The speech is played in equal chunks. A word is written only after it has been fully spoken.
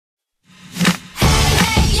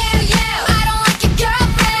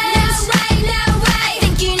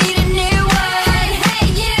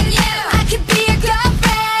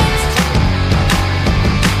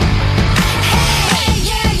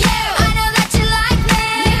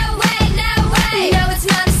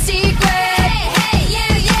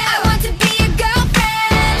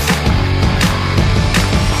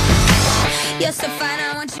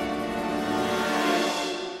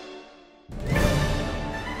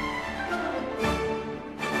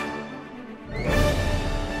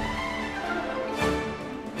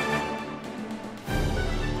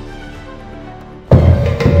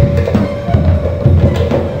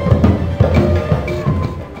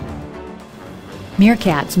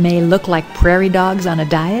Meerkats may look like prairie dogs on a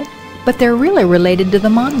diet, but they're really related to the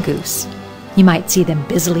mongoose. You might see them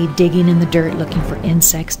busily digging in the dirt looking for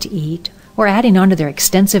insects to eat, or adding onto their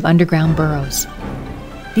extensive underground burrows.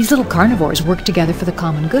 These little carnivores work together for the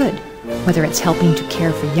common good, whether it's helping to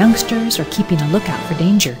care for youngsters or keeping a lookout for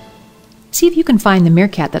danger. See if you can find the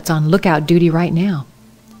meerkat that's on lookout duty right now.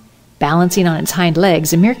 Balancing on its hind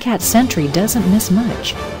legs, a meerkat sentry doesn't miss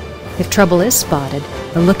much. If trouble is spotted,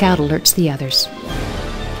 the lookout alerts the others.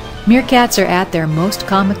 Meerkats are at their most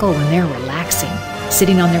comical when they're relaxing,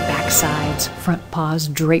 sitting on their backsides, front paws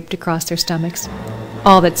draped across their stomachs.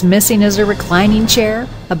 All that's missing is a reclining chair,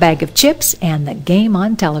 a bag of chips, and the game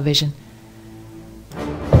on television.